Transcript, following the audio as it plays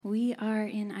We are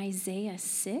in Isaiah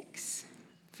 6,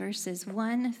 verses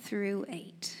 1 through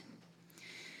 8.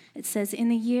 It says, "In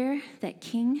the year that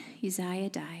King Uzziah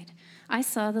died, I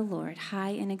saw the Lord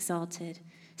high and exalted,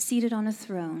 seated on a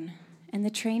throne, and the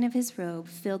train of his robe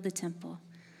filled the temple.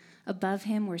 Above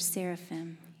him were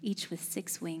seraphim, each with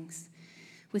 6 wings.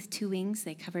 With 2 wings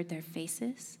they covered their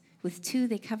faces, with 2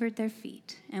 they covered their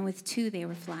feet, and with 2 they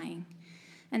were flying.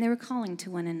 And they were calling to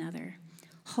one another,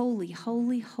 'Holy,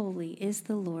 holy, holy is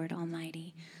the Lord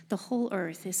Almighty. The whole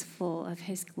earth is full of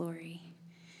his glory.'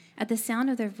 At the sound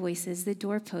of their voices, the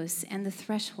doorposts and the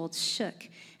thresholds shook,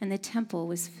 and the temple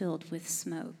was filled with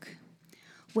smoke.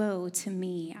 'Woe to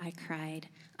me,' I cried,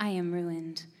 'I am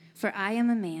ruined, for I am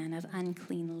a man of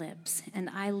unclean lips, and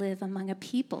I live among a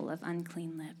people of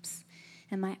unclean lips.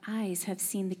 And my eyes have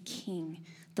seen the King,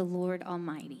 the Lord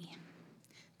Almighty.'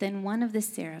 Then one of the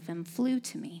seraphim flew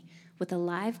to me with a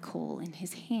live coal in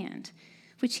his hand,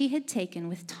 which he had taken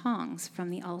with tongs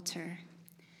from the altar.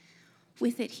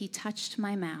 With it he touched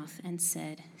my mouth and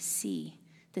said, 'See,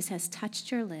 this has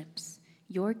touched your lips.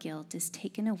 Your guilt is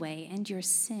taken away and your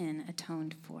sin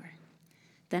atoned for.'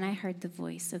 Then I heard the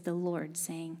voice of the Lord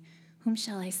saying, 'Whom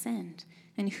shall I send?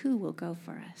 And who will go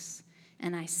for us?'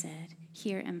 And I said,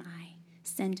 'Here am I.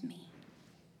 Send me.'"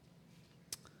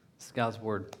 It's God's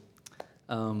word.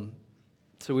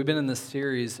 So we've been in this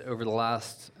series over the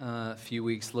last few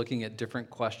weeks looking at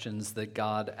different questions that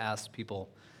God asks people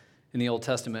in the Old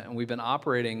Testament. And we've been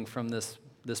operating from this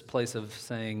place of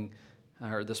saying,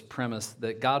 or this premise,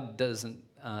 that God doesn't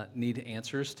need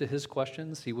answers to his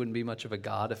questions. He wouldn't be much of a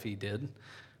God if he did,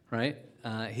 right?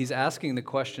 He's asking the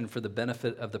question for the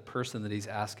benefit of the person that he's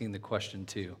asking the question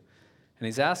to. And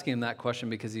he's asking him that question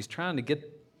because he's trying to get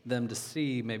them to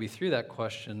see, maybe through that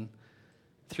question,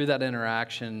 through that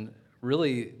interaction,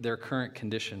 really their current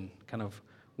condition, kind of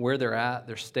where they're at,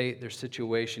 their state, their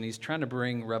situation. He's trying to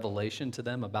bring revelation to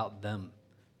them about them,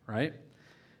 right?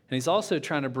 And he's also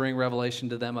trying to bring revelation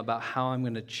to them about how I'm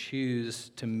going to choose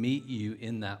to meet you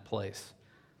in that place.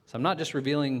 So I'm not just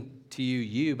revealing to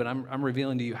you, but I'm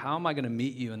revealing to you, how am I going to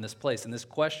meet you in this place? And this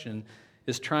question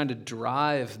is trying to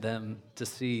drive them to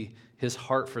see his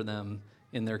heart for them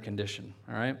in their condition,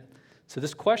 all right? So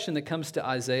this question that comes to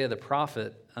Isaiah the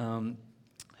prophet,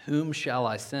 whom shall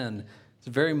I send? It's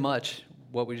very much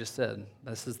what we just said.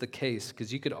 This is the case,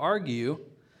 because you could argue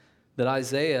that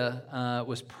Isaiah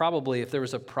was probably, if there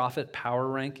was a prophet power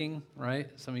ranking, right?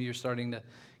 Some of you are starting to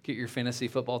get your fantasy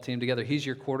football team together. He's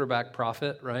your quarterback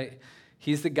prophet, right?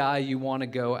 He's the guy you want to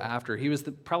go after. He was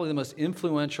probably the most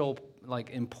influential,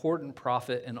 important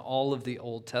prophet in all of the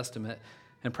Old Testament,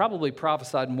 and probably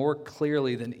prophesied more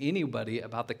clearly than anybody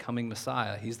about the coming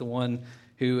Messiah. He's the one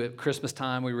who at Christmas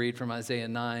time we read from Isaiah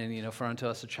 9, for unto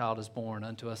us a child is born,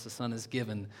 unto us a son is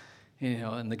given,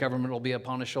 and the government will be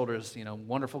upon his shoulders,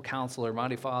 wonderful counselor,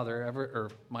 mighty father,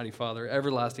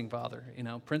 everlasting father,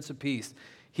 Prince of Peace.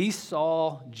 He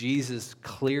saw Jesus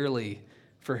clearly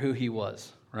for who he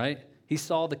was, right? He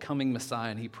saw the coming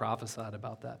Messiah and he prophesied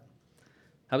about that.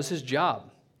 That was his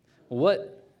job.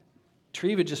 What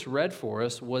Treva just read for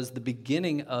us was the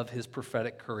beginning of his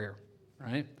prophetic career,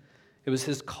 right? It was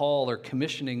his call or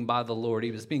commissioning by the Lord.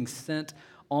 He was being sent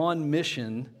on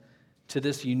mission to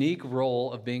this unique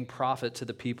role of being prophet to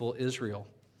the people Israel,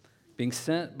 being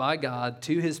sent by God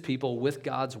to his people with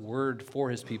God's word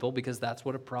for his people, because that's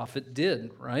what a prophet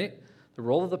did, right? The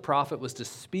role of the prophet was to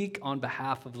speak on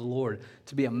behalf of the Lord,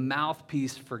 to be a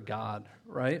mouthpiece for God,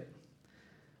 right?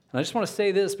 And I just want to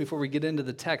say this before we get into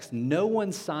the text. No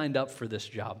one signed up for this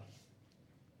job.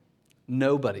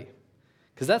 Nobody.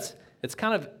 Because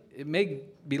it may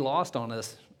be lost on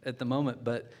us at the moment,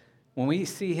 but when we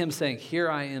see him saying, "Here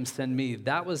I am, send me,"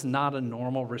 that was not a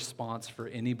normal response for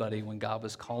anybody when God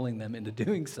was calling them into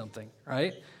doing something,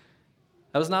 right?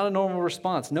 That was not a normal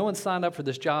response. No one signed up for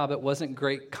this job. It wasn't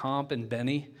great comp and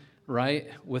Benny, right,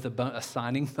 with a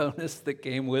signing bonus that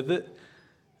came with it.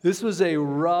 This was a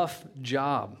rough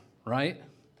job, right?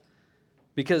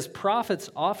 Because prophets,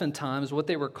 oftentimes, what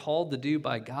they were called to do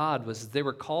by God was they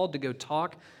were called to go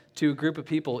talk to a group of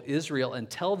people, Israel, and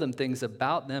tell them things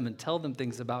about them and tell them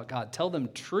things about God, tell them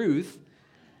truth,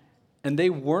 and they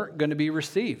weren't going to be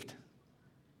received.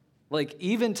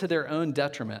 Even to their own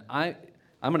detriment. I'm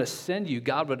going to send you.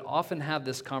 God would often have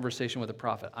this conversation with a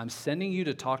prophet. I'm sending you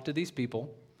to talk to these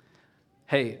people.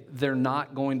 Hey, they're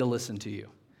not going to listen to you,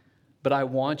 but I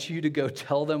want you to go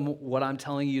tell them what I'm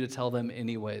telling you to tell them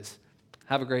anyways.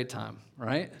 Have a great time,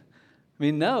 right?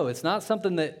 No, it's not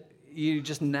something that you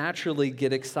just naturally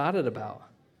get excited about.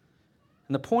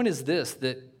 And the point is this,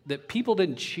 that people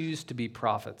didn't choose to be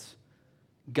prophets.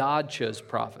 God chose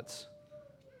prophets.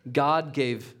 God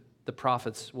gave the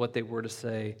prophets what they were to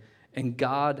say, and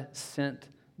God sent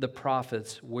the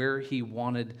prophets where he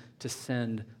wanted to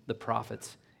send the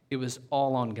prophets. It was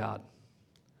all on God.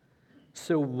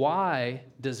 So why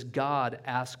does God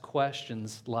ask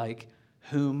questions like,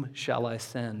 whom shall I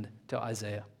send to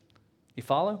Isaiah? You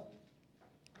follow?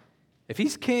 If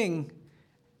he's king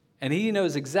and he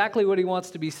knows exactly what he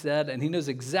wants to be said and he knows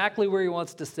exactly where he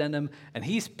wants to send him and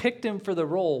he's picked him for the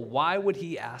role, why would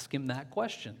he ask him that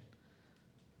question?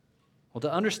 Well,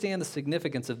 to understand the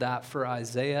significance of that for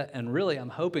Isaiah, and really I'm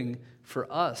hoping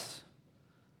for us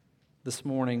this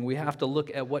morning, we have to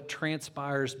look at what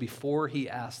transpires before he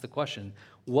asked the question.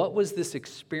 What was this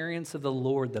experience of the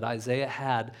Lord that Isaiah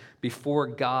had before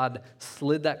God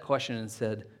slid that question and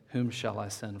said, whom shall I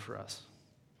send for us?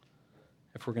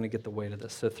 If we're going to get the weight of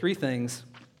this. So 3 things.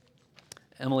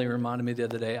 Emily reminded me the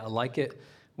other day, I like it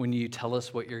when you tell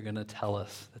us what you're going to tell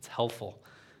us. That's helpful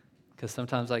because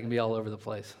sometimes I can be all over the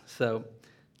place. So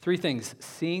 3 things: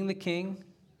 seeing the king,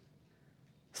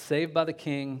 saved by the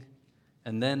king,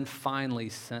 and then finally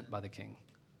sent by the king.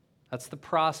 That's the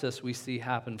process we see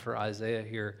happen for Isaiah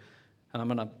here. And I'm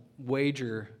going to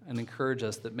wager and encourage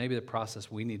us that maybe the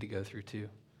process we need to go through too.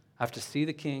 I have to see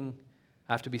the king,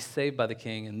 I have to be saved by the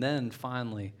king, and then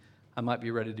finally I might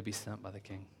be ready to be sent by the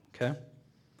king. Okay?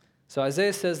 So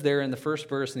Isaiah says there in the first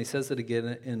verse, and he says it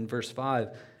again in verse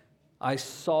 5, I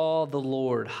saw the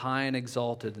Lord high and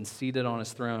exalted and seated on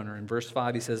his throne. Or in verse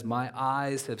 5 he says, my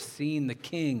eyes have seen the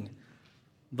king,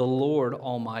 the Lord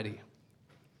Almighty.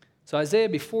 So Isaiah,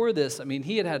 before this,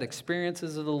 he had had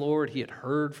experiences of the Lord. He had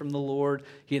heard from the Lord.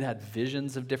 He had had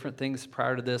visions of different things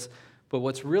prior to this. But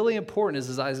what's really important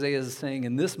is Isaiah is saying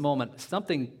in this moment,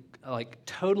 something like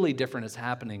totally different is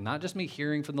happening. Not just me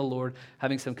hearing from the Lord,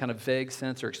 having some kind of vague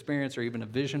sense or experience or even a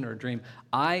vision or a dream.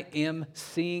 I am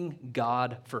seeing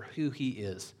God for who he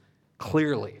is,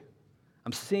 clearly.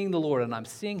 I'm seeing the Lord, and I'm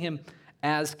seeing him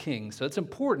as king. So it's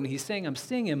important. He's saying I'm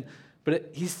seeing him,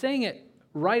 but he's saying it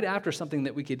right after something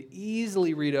that we could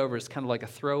easily read over as kind of like a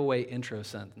throwaway intro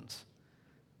sentence.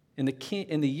 In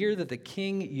the year that the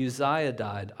king Uzziah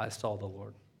died, I saw the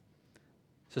Lord.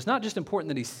 So it's not just important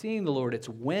that he's seeing the Lord, it's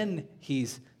when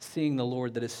he's seeing the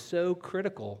Lord that is so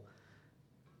critical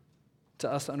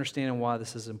to us understanding why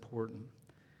this is important.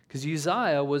 Because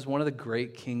Uzziah was one of the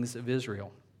great kings of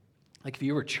Israel. Like if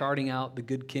you were charting out the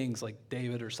good kings like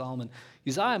David or Solomon,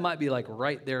 Uzziah might be like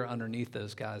right there underneath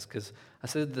those guys. Because I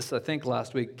said this, I think,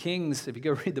 last week. Kings, if you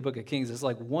go read the book of Kings, it's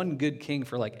like one good king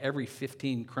for like every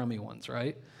 15 crummy ones,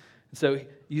 right? And so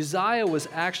Uzziah was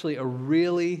actually a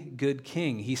really good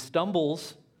king. He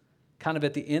stumbles kind of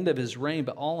at the end of his reign,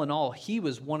 but all in all, he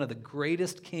was one of the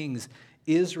greatest kings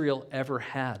Israel ever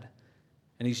had.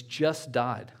 And he's just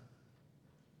died.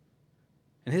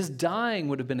 And his dying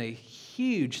would have been a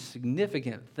huge,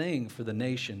 significant thing for the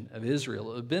nation of Israel. It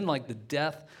would have been like the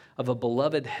death of a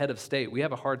beloved head of state. We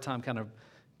have a hard time kind of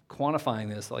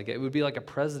quantifying this. Like it would be like a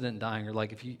president dying, or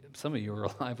like some of you were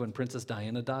alive when Princess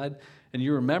Diana died, and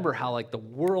you remember how like the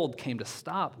world came to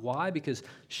stop. Why? Because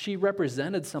she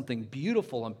represented something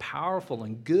beautiful and powerful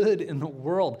and good in the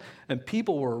world, and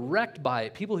people were wrecked by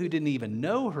it. People who didn't even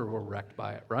know her were wrecked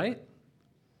by it, right?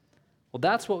 Well,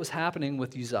 that's what was happening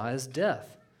with Uzziah's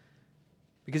death.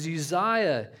 Because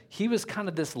Uzziah, he was kind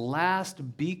of this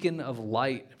last beacon of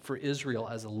light for Israel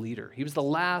as a leader. He was the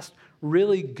last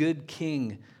really good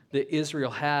king that Israel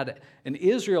had. And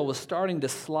Israel was starting to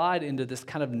slide into this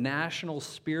kind of national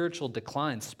spiritual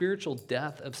decline, spiritual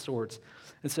death of sorts.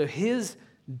 And so his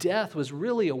death was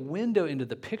really a window into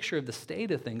the picture of the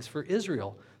state of things for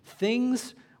Israel.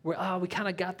 Things were, we kind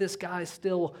of got this guy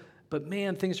still, but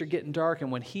man, things are getting dark.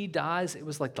 And when he dies, it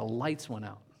was like the lights went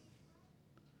out.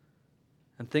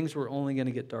 And things were only going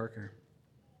to get darker.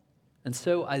 And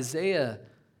so Isaiah,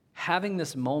 having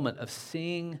this moment of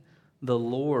seeing the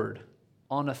Lord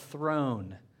on a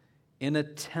throne in a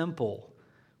temple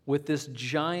with this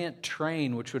giant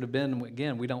train, which would have been,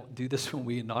 again, we don't do this when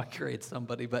we inaugurate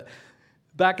somebody, but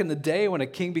back in the day when a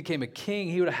king became a king,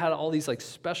 he would have had all these like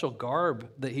special garb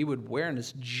that he would wear in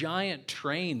this giant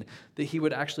train that he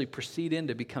would actually proceed in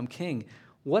to become king.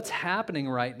 What's happening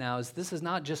right now is this is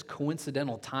not just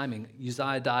coincidental timing.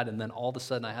 Uzziah died and then all of a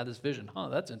sudden I had this vision.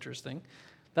 That's interesting.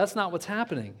 That's not what's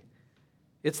happening.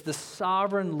 It's the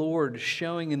sovereign Lord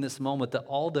showing in this moment that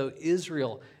although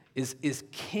Israel is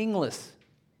kingless,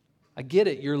 I get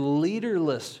it, you're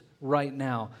leaderless right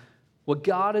now. What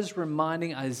God is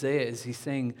reminding Isaiah is he's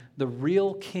saying the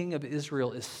real king of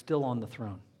Israel is still on the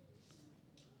throne.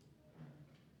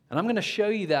 And I'm going to show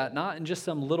you that not in just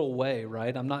some little way,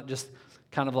 right? I'm not just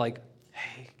kind of like,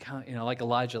 hey, like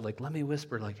Elijah, like, let me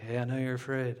whisper, like, hey, I know you're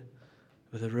afraid,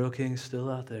 but the real king's still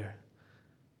out there.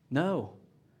 No.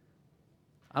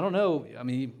 I don't know. I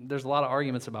mean, there's a lot of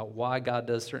arguments about why God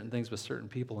does certain things with certain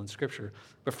people in Scripture.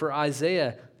 But for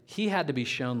Isaiah, he had to be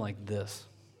shown like this.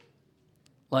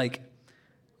 Like,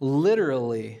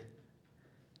 literally,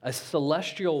 a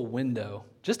celestial window,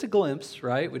 just a glimpse,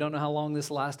 right? We don't know how long this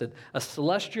lasted. A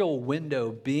celestial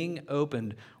window being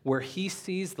opened where he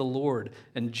sees the Lord.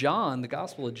 And John, the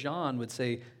Gospel of John, would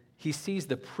say he sees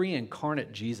the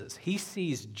pre-incarnate Jesus. He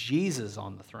sees Jesus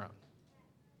on the throne,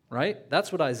 right?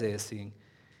 That's what Isaiah is seeing.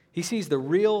 He sees the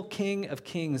real King of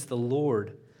Kings, the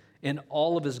Lord, in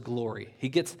all of his glory. He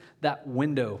gets that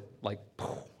window like,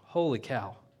 holy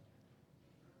cow,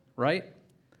 right?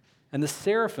 And the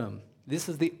seraphim, this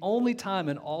is the only time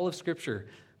in all of Scripture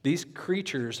these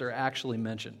creatures are actually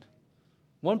mentioned.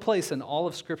 One place in all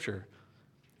of Scripture,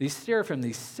 these seraphim,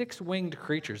 these six-winged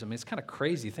creatures. I mean, it's kind of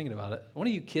crazy thinking about it. One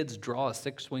of you kids draw a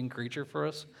six-winged creature for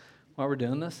us while we're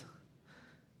doing this?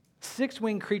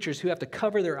 Six-winged creatures who have to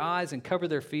cover their eyes and cover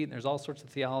their feet, and there's all sorts of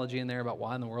theology in there about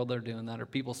why in the world they're doing that, or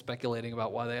people speculating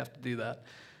about why they have to do that.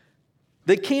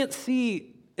 They can't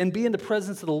see and be in the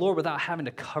presence of the Lord without having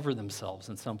to cover themselves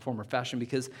in some form or fashion,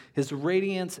 because his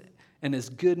radiance and his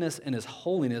goodness and his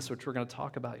holiness, which we're going to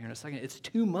talk about here in a second, it's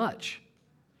too much.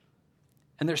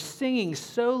 And they're singing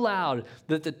so loud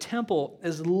that the temple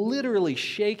is literally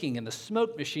shaking and the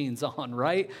smoke machine's on,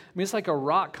 right? I mean, it's like a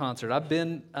rock concert. I've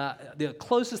been, the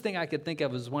closest thing I could think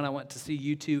of was when I went to see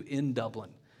U2 in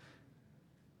Dublin.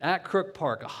 At Crook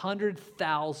Park,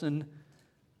 100,000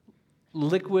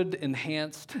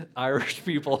 liquid-enhanced Irish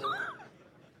people.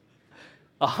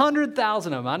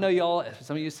 100,000 of them. I know y'all,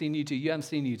 some of you have seen U2. You haven't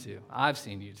seen U2. I've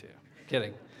seen U2.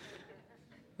 Kidding.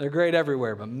 They're great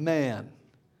everywhere, but man,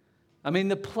 I mean,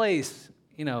 the place,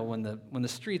 you know, when the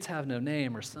streets have no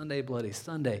name, or Sunday Bloody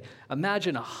Sunday,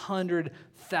 imagine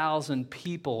 100,000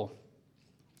 people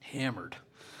hammered,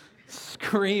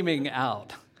 screaming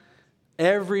out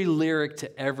every lyric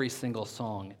to every single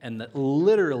song, and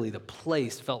literally the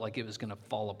place felt like it was going to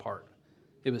fall apart.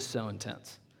 It was so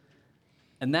intense.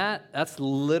 And that's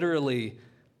literally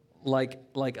like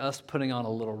us putting on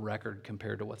a little record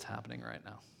compared to what's happening right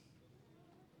now.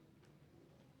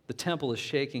 The temple is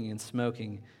shaking and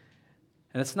smoking.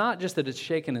 And it's not just that it's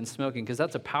shaking and smoking, because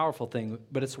that's a powerful thing,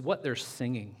 but it's what they're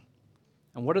singing.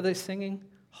 And what are they singing?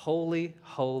 Holy,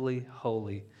 holy,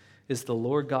 holy is the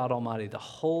Lord God Almighty. The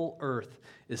whole earth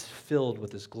is filled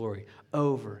with his glory,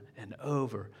 over and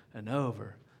over and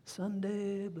over.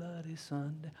 Sunday, bloody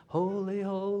Sunday, holy,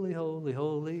 holy, holy,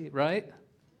 holy, right?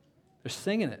 They're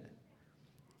singing it.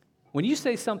 When you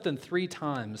say something 3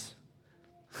 times,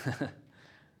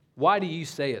 why do you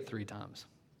say it 3 times?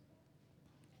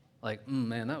 Like,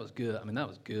 man, that was good. I mean, that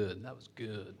was good. That was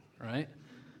good, right?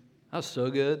 That was so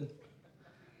good.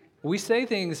 We say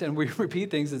things and we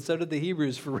repeat things, and so did the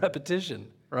Hebrews, for repetition,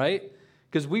 right?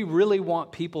 Because we really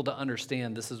want people to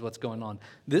understand this is what's going on.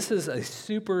 This is a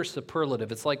super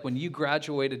superlative. It's like when you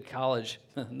graduated college,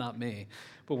 not me,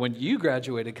 but when you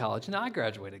graduated college, and I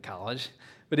graduated college,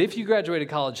 but if you graduated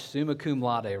college summa cum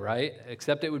laude, right?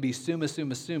 Except it would be summa,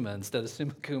 summa, summa instead of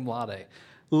summa cum laude.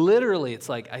 Literally, it's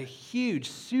like a huge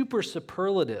super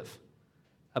superlative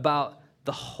about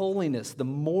the holiness, the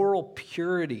moral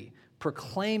purity,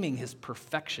 proclaiming his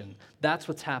perfection. That's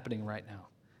what's happening right now.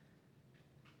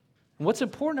 And what's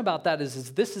important about that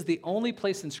is this is the only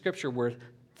place in Scripture where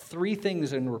 3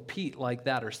 things in repeat like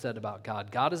that are said about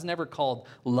God. God is never called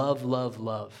love, love,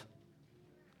 love.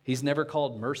 He's never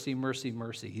called mercy, mercy,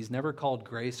 mercy. He's never called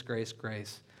grace, grace,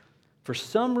 grace. For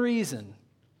some reason,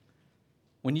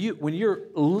 when you're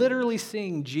literally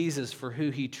seeing Jesus for who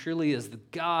he truly is, the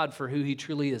God for who he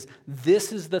truly is,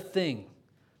 this is the thing,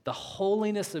 the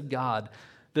holiness of God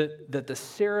that the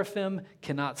seraphim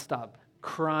cannot stop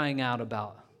crying out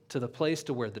about, to the place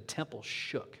to where the temple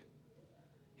shook.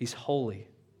 He's holy.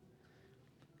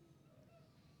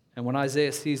 And when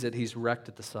Isaiah sees it, he's wrecked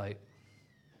at the sight,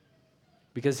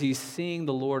 because he's seeing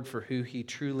the Lord for who he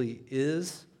truly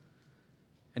is,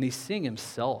 and he's seeing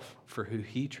himself for who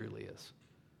he truly is.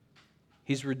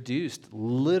 He's reduced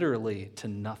literally to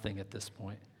nothing at this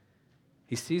point.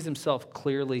 He sees himself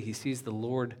clearly. He sees the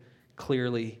Lord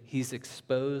clearly. He's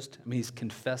exposed. I mean, he's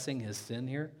confessing his sin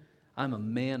here. I'm a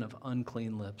man of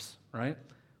unclean lips, right?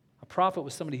 A prophet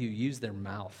was somebody who used their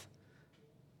mouth.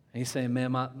 And he's saying,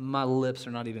 man, my lips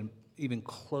are not even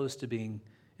close to being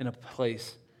in a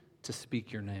place to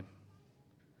speak your name.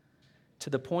 To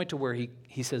the point to where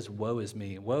he says, woe is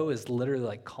me. Woe is literally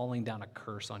like calling down a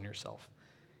curse on yourself.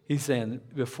 He's saying,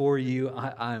 before you,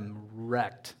 I'm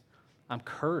wrecked. I'm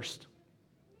cursed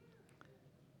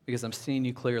because I'm seeing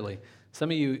you clearly.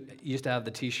 Some of you used to have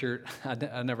the t-shirt,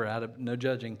 I never had it, no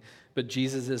judging, but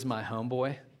Jesus is my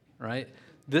homeboy. right?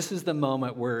 This is the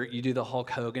moment where you do the Hulk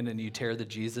Hogan and you tear the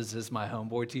Jesus is my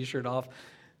homeboy t-shirt off.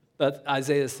 But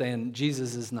Isaiah is saying,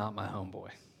 Jesus is not my homeboy.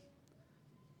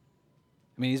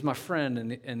 I mean, he's my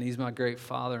friend and he's my great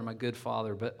father, my good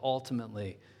father, but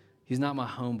ultimately, he's not my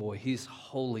homeboy. He's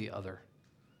wholly other.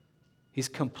 He's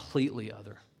completely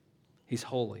other. He's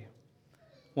holy.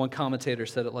 One commentator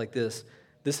said it like this: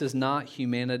 this is not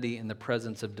humanity in the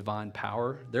presence of divine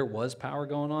power. There was power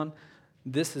going on.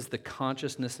 This is the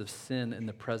consciousness of sin in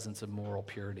the presence of moral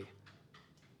purity.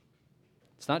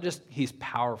 It's not just he's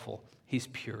powerful, he's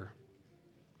pure.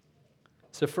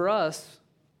 So for us,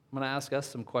 I'm going to ask us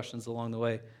some questions along the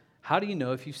way. How do you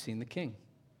know if you've seen the King?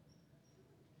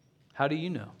 How do you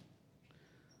know?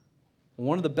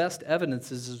 One of the best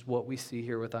evidences is what we see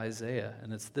here with Isaiah,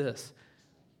 and it's this.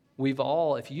 We've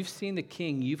all, if you've seen the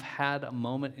King, you've had a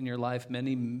moment in your life,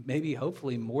 maybe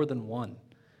hopefully more than one,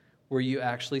 where you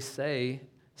actually say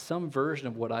some version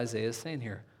of what Isaiah is saying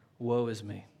here. Woe is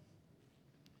me.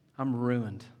 I'm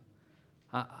ruined.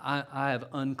 I have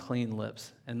unclean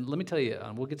lips. And let me tell you,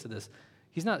 we'll get to this.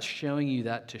 He's not showing you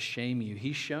that to shame you.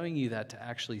 He's showing you that to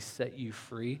actually set you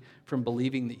free from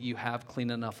believing that you have clean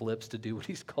enough lips to do what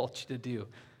he's called you to do.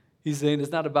 He's saying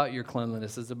it's not about your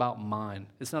cleanliness, it's about mine.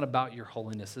 It's not about your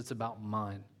holiness, it's about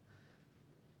mine.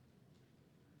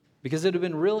 Because it would have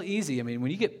been real easy. I mean, when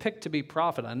you get picked to be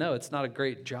prophet, I know it's not a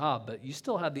great job, but you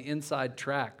still have the inside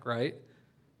track, right?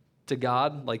 To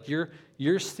God. Like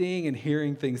you're seeing and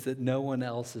hearing things that no one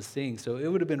else is seeing. So it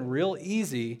would have been real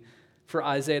easy for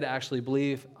Isaiah to actually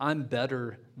believe, I'm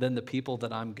better than the people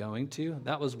that I'm going to.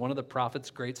 That was one of the prophet's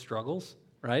great struggles,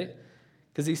 right?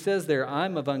 Because he says there,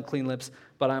 I'm of unclean lips,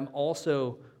 but I'm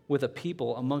also with a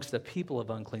people, amongst a people of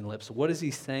unclean lips. What is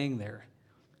he saying there?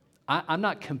 I'm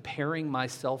not comparing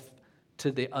myself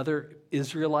to the other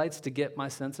Israelites to get my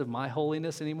sense of my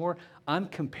holiness anymore. I'm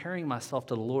comparing myself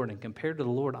to the Lord, and compared to the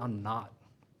Lord, I'm not.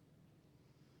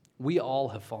 We all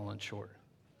have fallen short.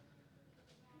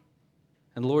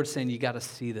 And the Lord's saying, you got to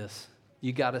see this.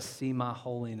 You got to see my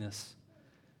holiness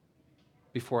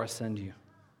before I send you.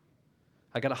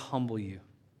 I got to humble you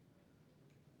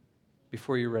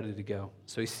before you're ready to go.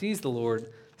 So he sees the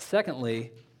Lord.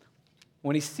 Secondly,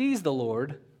 when he sees the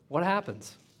Lord, what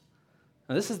happens?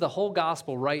 Now, this is the whole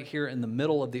gospel right here in the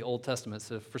middle of the Old Testament.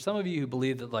 So for some of you who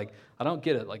believe that, like, I don't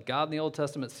get it, like God in the Old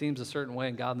Testament seems a certain way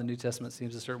and God in the New Testament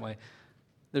seems a certain way.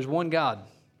 There's one God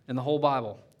in the whole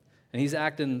Bible. And he's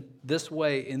acting this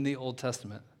way in the Old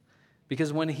Testament.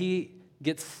 Because when he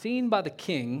gets seen by the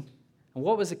king, and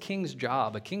what was a king's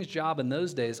job? A king's job in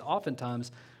those days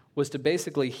oftentimes was to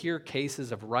basically hear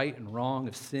cases of right and wrong,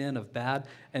 of sin, of bad,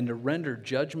 and to render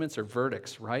judgments or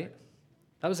verdicts, right?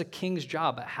 That was a king's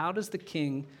job. But how does the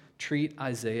king treat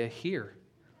Isaiah here?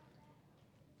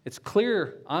 It's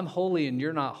clear I'm holy and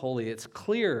you're not holy. It's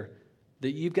clear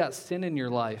that you've got sin in your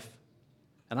life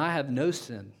and I have no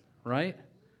sin, right?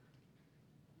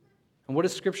 And what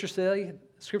does Scripture say?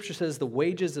 Scripture says the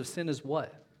wages of sin is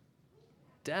what?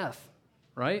 Death,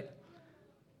 right?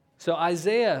 So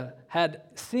Isaiah had,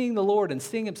 seeing the Lord and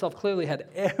seeing himself clearly, had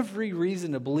every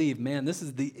reason to believe, man, this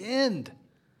is the end.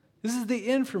 This is the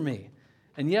end for me.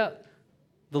 And yet,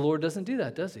 the Lord doesn't do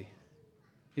that, does he?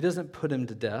 He doesn't put him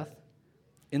to death.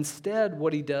 Instead,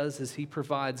 what he does is he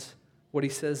provides what he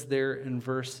says there in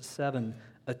verse 7,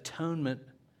 atonement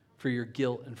for your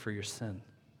guilt and for your sin.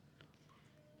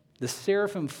 The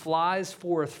seraphim flies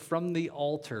forth from the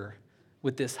altar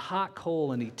with this hot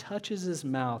coal, and he touches his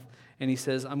mouth, and he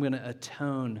says, I'm going to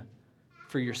atone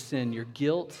for your sin. Your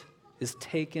guilt is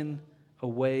taken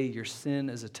away. Your sin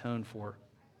is atoned for.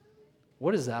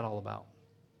 What is that all about?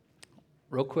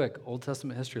 Real quick, Old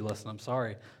Testament history lesson. I'm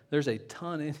sorry. There's a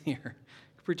ton in here.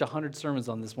 I could preach 100 sermons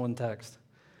on this one text.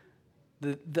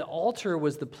 The altar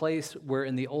was the place where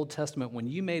in the Old Testament, when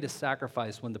you made a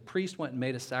sacrifice, when the priest went and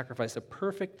made a sacrifice, a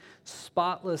perfect,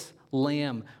 spotless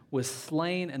lamb was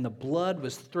slain and the blood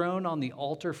was thrown on the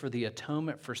altar for the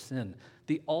atonement for sin.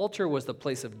 The altar was the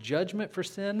place of judgment for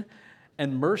sin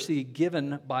and mercy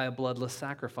given by a bloodless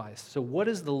sacrifice. So what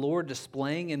is the Lord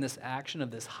displaying in this action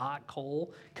of this hot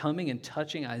coal coming and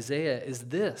touching Isaiah is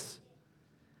this.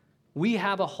 We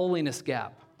have a holiness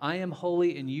gap. I am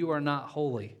holy and you are not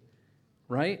holy.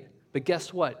 Right? But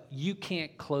guess what? You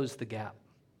can't close the gap.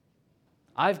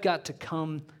 I've got to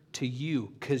come to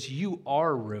you because you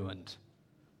are ruined.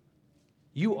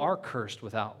 You are cursed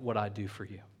without what I do for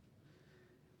you.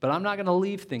 But I'm not going to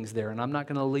leave things there, and I'm not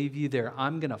going to leave you there.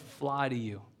 I'm going to fly to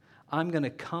you. I'm going to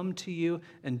come to you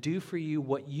and do for you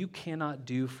what you cannot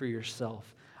do for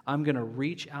yourself. I'm going to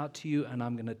reach out to you, and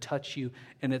I'm going to touch you,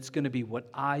 and it's going to be what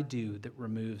I do that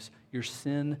removes your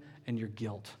sin and your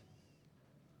guilt.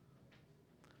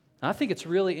 And I think it's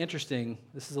really interesting,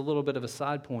 this is a little bit of a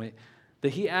side point, that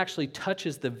he actually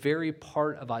touches the very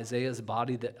part of Isaiah's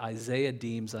body that Isaiah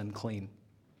deems unclean.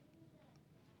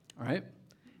 All right?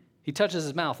 He touches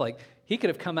his mouth. Like, he could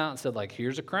have come out and said, like,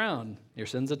 here's a crown, your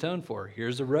sin's atoned for.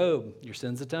 Here's a robe, your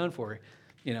sin's atoned for.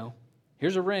 You know,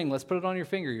 here's a ring, let's put it on your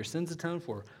finger, your sin's atoned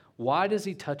for. Why does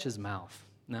he touch his mouth?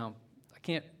 Now, I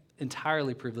can't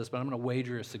entirely prove this, but I'm going to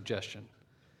wager a suggestion.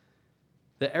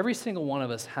 That every single one of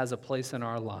us has a place in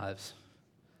our lives,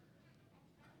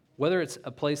 whether it's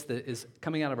a place that is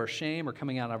coming out of our shame or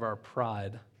coming out of our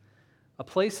pride, a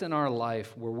place in our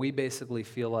life where we basically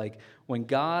feel like when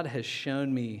God has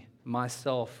shown me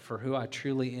myself for who I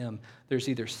truly am, there's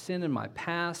either sin in my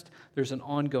past, there's an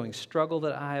ongoing struggle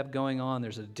that I have going on,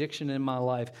 there's addiction in my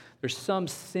life, there's some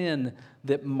sin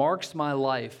that marks my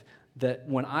life that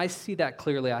when I see that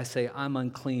clearly, I say, I'm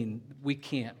unclean. We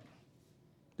can't.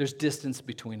 There's distance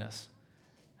between us.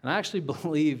 And I actually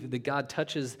believe that God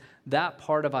touches that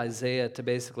part of Isaiah to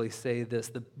basically say this,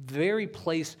 the very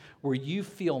place where you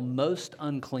feel most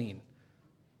unclean,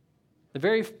 the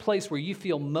very place where you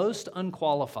feel most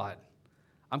unqualified,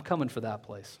 I'm coming for that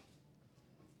place.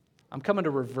 I'm coming to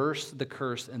reverse the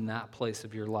curse in that place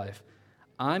of your life.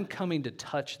 I'm coming to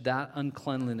touch that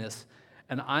uncleanliness,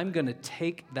 and I'm going to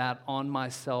take that on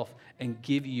myself and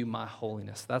give you my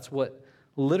holiness. That's what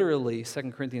literally,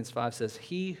 2 Corinthians 5 says,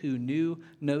 he who knew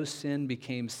no sin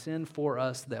became sin for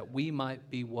us that we might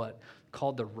be what?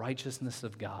 Called the righteousness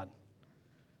of God.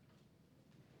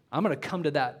 I'm going to come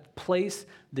to that place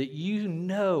that you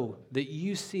know, that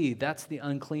you see, that's the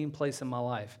unclean place in my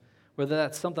life. Whether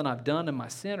that's something I've done in my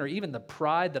sin or even the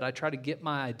pride that I try to get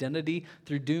my identity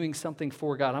through doing something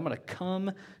for God, I'm going to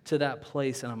come to that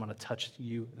place and I'm going to touch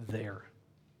you there.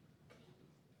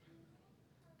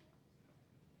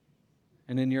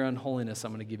 And in your unholiness,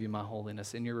 I'm going to give you my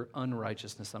holiness. In your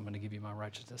unrighteousness, I'm going to give you my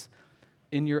righteousness.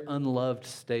 In your unloved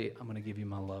state, I'm going to give you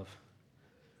my love.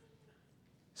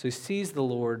 So he sees the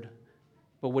Lord,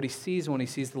 but what he sees when he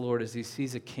sees the Lord is he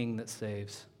sees a king that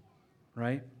saves,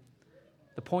 right?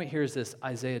 The point here is this: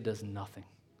 Isaiah does nothing.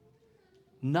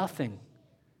 Nothing.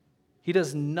 He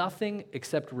does nothing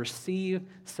except receive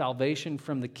salvation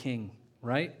from the king,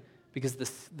 right? Because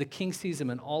the king sees him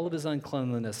in all of his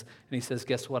uncleanliness, and he says,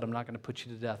 guess what? I'm not going to put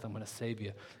you to death. I'm going to save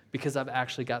you because I've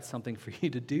actually got something for you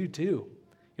to do too.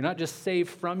 You're not just saved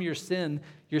from your sin,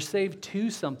 you're saved to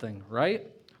something, right?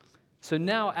 So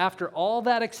now, after all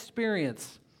that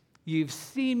experience, you've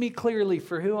seen me clearly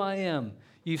for who I am.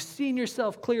 You've seen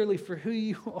yourself clearly for who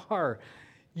you are.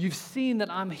 You've seen that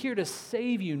I'm here to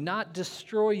save you, not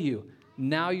destroy you.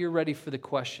 Now you're ready for the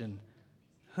question,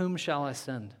 whom shall I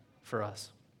send for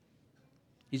us?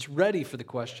 He's ready for the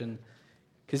question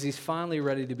because he's finally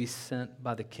ready to be sent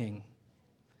by the king.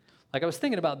 Like I was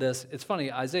thinking about this, it's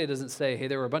funny, Isaiah doesn't say, hey,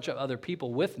 there were a bunch of other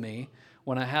people with me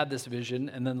when I had this vision,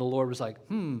 and then the Lord was like,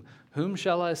 whom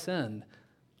shall I send?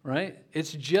 Right?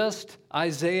 It's just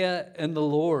Isaiah and the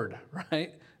Lord,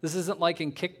 right? This isn't like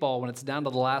in kickball when it's down to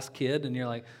the last kid and you're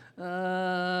like,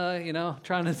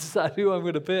 trying to decide who I'm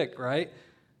going to pick, right?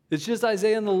 It's just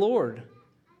Isaiah and the Lord.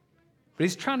 But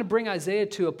he's trying to bring Isaiah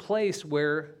to a place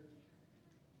where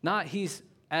not he's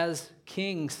as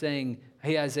king saying,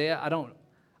 hey, Isaiah,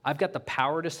 I've got the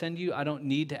power to send you. I don't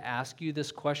need to ask you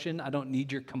this question. I don't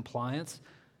need your compliance.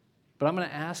 But I'm going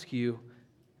to ask you,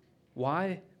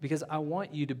 why? Because I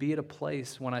want you to be at a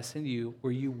place when I send you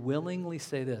where you willingly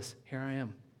say this, here I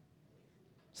am.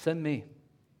 Send me.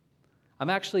 I'm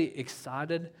actually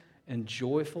excited and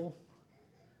joyful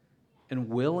and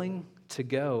willing to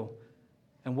go.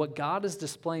 And what God is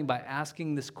displaying by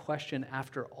asking this question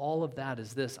after all of that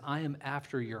is this: I am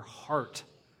after your heart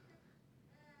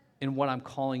in what I'm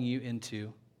calling you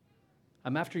into.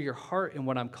 I'm after your heart in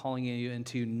what I'm calling you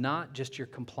into, not just your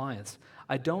compliance.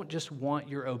 I don't just want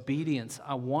your obedience.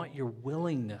 I want your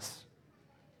willingness.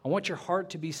 I want your heart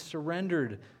to be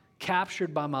surrendered,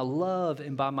 captured by my love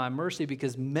and by my mercy,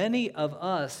 because many of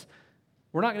us,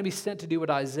 we're not going to be sent to do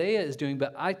what Isaiah is doing,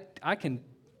 but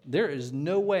there is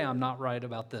no way I'm not right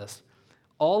about this.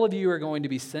 All of you are going to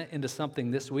be sent into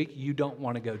something this week you don't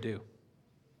want to go do.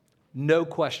 No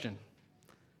question.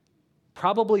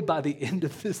 Probably by the end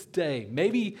of this day,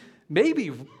 maybe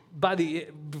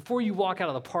before you walk out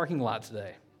of the parking lot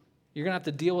today, you're going to have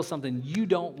to deal with something you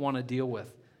don't want to deal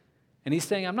with. And he's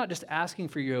saying, I'm not just asking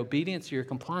for your obedience or your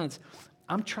compliance.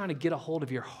 I'm trying to get a hold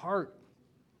of your heart.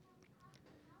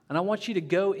 And I want you to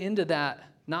go into that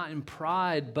not in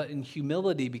pride, but in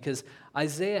humility, because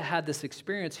Isaiah had this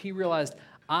experience. He realized,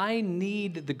 I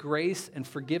need the grace and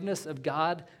forgiveness of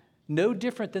God no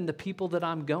different than the people that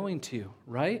I'm going to,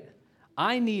 right?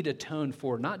 I need atoned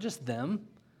for, not just them.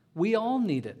 We all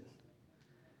need it.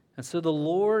 And so the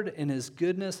Lord, in his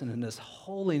goodness and in his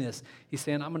holiness, he's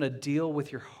saying, I'm going to deal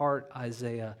with your heart,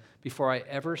 Isaiah, before I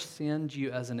ever send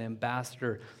you as an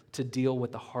ambassador to deal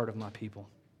with the heart of my people.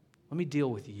 Let me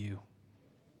deal with you.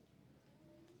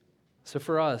 So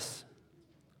for us,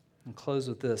 and close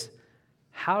with this,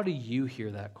 how do you hear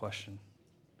that question?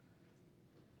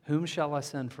 Whom shall I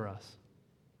send for us?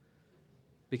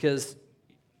 Because,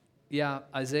 yeah,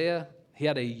 Isaiah, he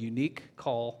had a unique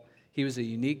call. He was a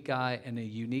unique guy in a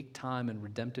unique time in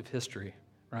redemptive history,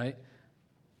 right?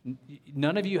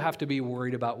 None of you have to be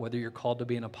worried about whether you're called to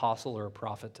be an apostle or a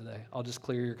prophet today. I'll just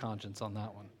clear your conscience on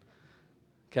that one,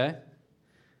 okay?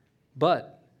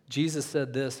 But Jesus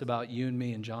said this about you and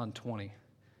me in John 20.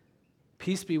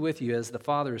 Peace be with you. As the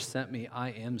Father has sent me, I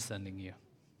am sending you.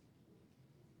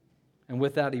 And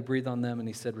with that, he breathed on them and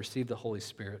he said, receive the Holy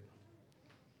Spirit.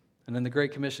 And in the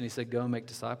Great Commission, he said, go and make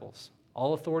disciples.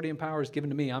 All authority and power is given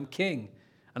to me. I'm king,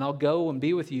 and I'll go and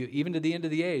be with you even to the end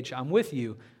of the age. I'm with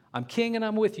you. I'm king and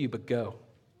I'm with you, but go.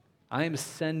 I am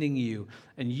sending you,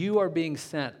 and you are being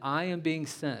sent. I am being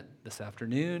sent this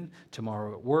afternoon,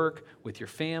 tomorrow at work, with your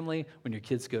family, when your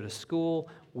kids go to school.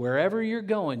 Wherever you're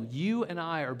going, you and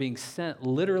I are being sent,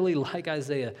 literally like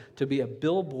Isaiah, to be a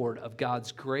billboard of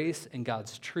God's grace and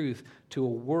God's truth to a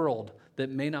world that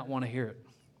may not want to hear it.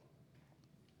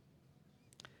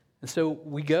 And so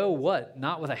we go what?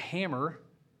 Not with a hammer.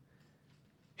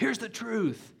 Here's the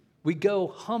truth. We go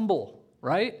humble,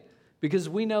 right? Because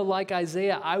we know, like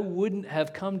Isaiah, I wouldn't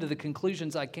have come to the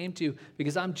conclusions I came to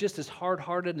because I'm just as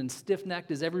hard-hearted and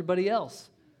stiff-necked as everybody else,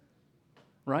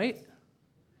 right?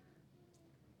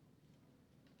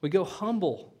 We go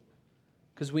humble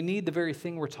because we need the very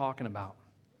thing we're talking about.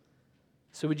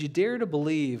 So would you dare to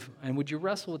believe, and would you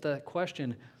wrestle with that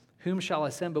question, whom shall I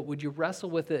send? But would you wrestle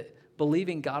with it,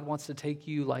 believing God wants to take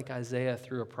you like Isaiah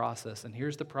through a process? And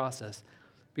here's the process.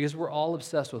 Because we're all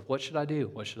obsessed with, what should I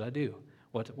do? What should I do?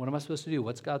 What am I supposed to do?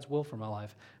 What's God's will for my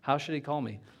life? How should he call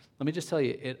me? Let me just tell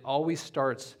you, it always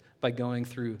starts by going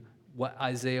through what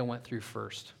Isaiah went through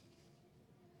first.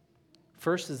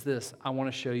 First is this: I want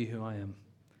to show you who I am.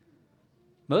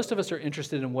 Most of us are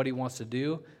interested in what he wants to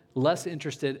do, less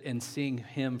interested in seeing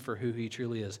him for who he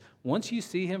truly is. Once you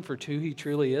see him for who he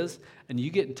truly is, and you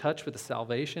get in touch with the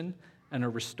salvation and are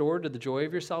restored to the joy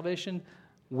of your salvation,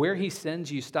 where he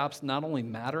sends you stops not only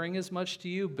mattering as much to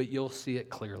you, but you'll see it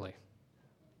clearly.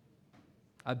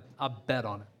 I bet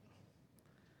on it.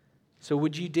 So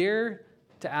would you dare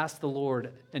to ask the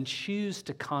Lord and choose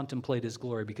to contemplate his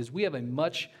glory? Because we have a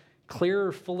much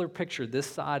clearer, fuller picture this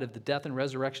side of the death and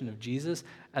resurrection of Jesus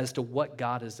as to what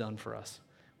God has done for us.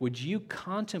 Would you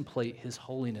contemplate his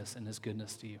holiness and his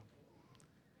goodness to you?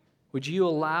 Would you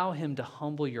allow him to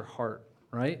humble your heart,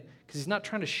 right? Because he's not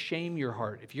trying to shame your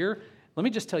heart. Let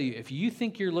me just tell you, if you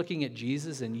think you're looking at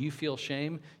Jesus and you feel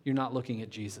shame, you're not looking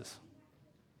at Jesus.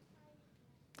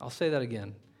 I'll say that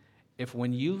again. If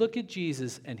when you look at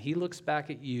Jesus and he looks back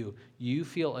at you, you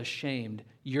feel ashamed,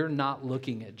 you're not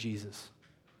looking at Jesus.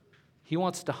 He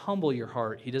wants to humble your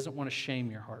heart. He doesn't want to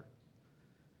shame your heart.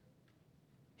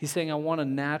 He's saying, I want to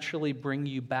naturally bring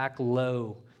you back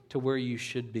low to where you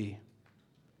should be.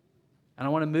 And I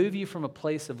want to move you from a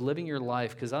place of living your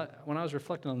life, because when I was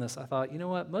reflecting on this, I thought, you know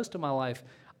what? Most of my life,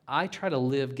 I try to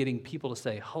live getting people to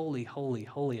say, holy, holy,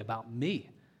 holy about me.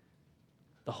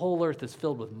 The whole earth is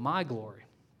filled with my glory.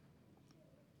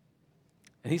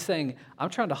 And he's saying, I'm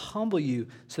trying to humble you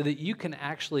so that you can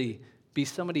actually be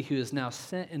somebody who is now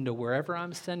sent into wherever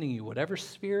I'm sending you, whatever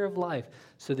sphere of life,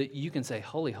 so that you can say,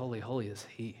 holy, holy, holy is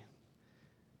he.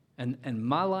 And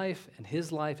my life and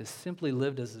his life is simply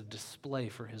lived as a display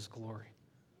for his glory.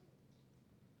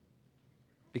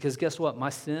 Because guess what? My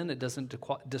sin, it doesn't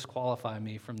disqualify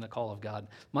me from the call of God.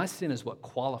 My sin is what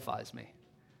qualifies me.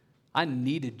 I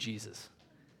needed Jesus.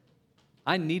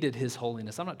 I needed his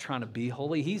holiness. I'm not trying to be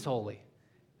holy. He's holy.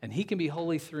 And he can be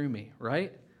holy through me,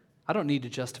 right? I don't need to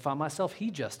justify myself. He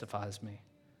justifies me.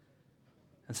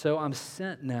 And so I'm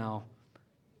sent now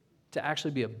to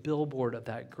actually be a billboard of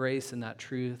that grace and that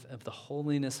truth, of the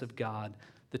holiness of God,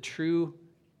 the true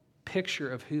picture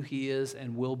of who he is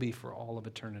and will be for all of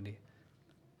eternity.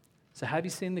 So have you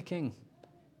seen the King?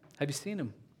 Have you seen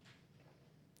him?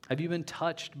 Have you been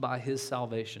touched by his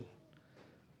salvation,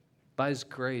 by his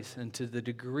grace? And to the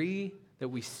degree that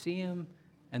we see him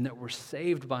and that we're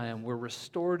saved by him, we're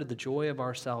restored to the joy of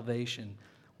our salvation,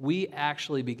 we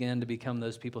actually begin to become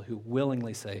those people who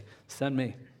willingly say, send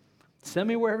me. Send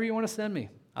me wherever you want to send me.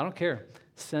 I don't care.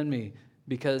 Send me,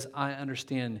 because I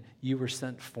understand you were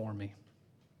sent for me.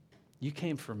 You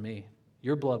came for me.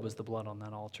 Your blood was the blood on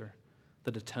that altar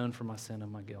that atoned for my sin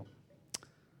and my guilt.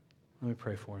 Let me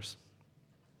pray for us.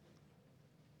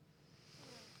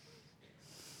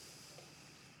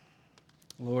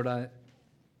 Lord, I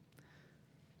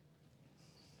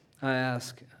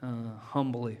ask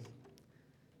humbly,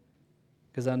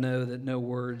 because I know that no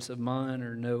words of mine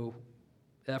or no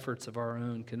efforts of our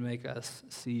own can make us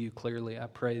see you clearly. I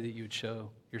pray that you would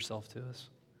show yourself to us.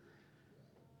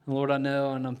 And Lord, I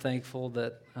know and I'm thankful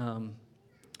that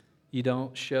you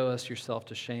don't show us yourself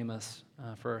to shame us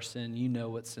for our sin. You know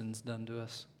what sin's done to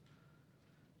us.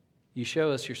 You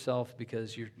show us yourself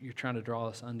because you're trying to draw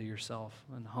us unto yourself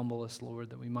and humble us, Lord,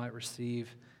 that we might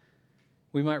receive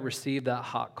that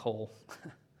hot coal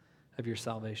of your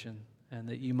salvation, and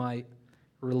that you might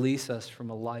release us from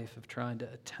a life of trying to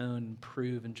atone and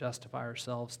prove and justify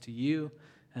ourselves to you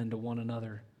and to one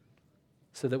another,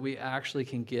 so that we actually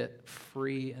can get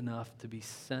free enough to be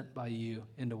sent by you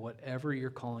into whatever you're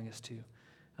calling us to.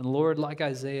 And Lord, like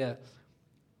Isaiah,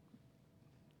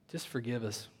 just forgive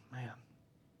us, man.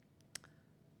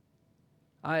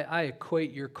 I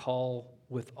equate your call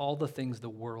with all the things the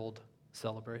world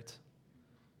celebrates.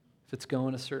 If it's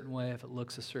going a certain way, if it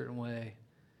looks a certain way.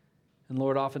 And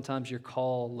Lord, oftentimes your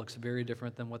call looks very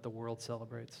different than what the world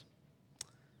celebrates.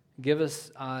 Give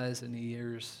us eyes and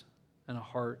ears and a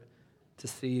heart to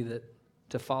see that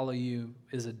to follow you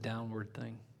is a downward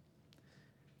thing.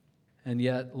 And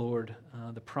yet, Lord,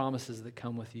 the promises that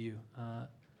come with you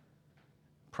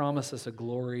promise us a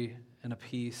glory and a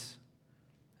peace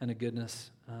and a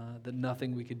goodness that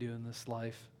nothing we could do in this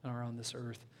life or on this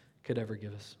earth could ever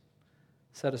give us.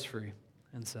 Set us free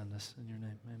and send us. In your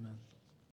name, amen.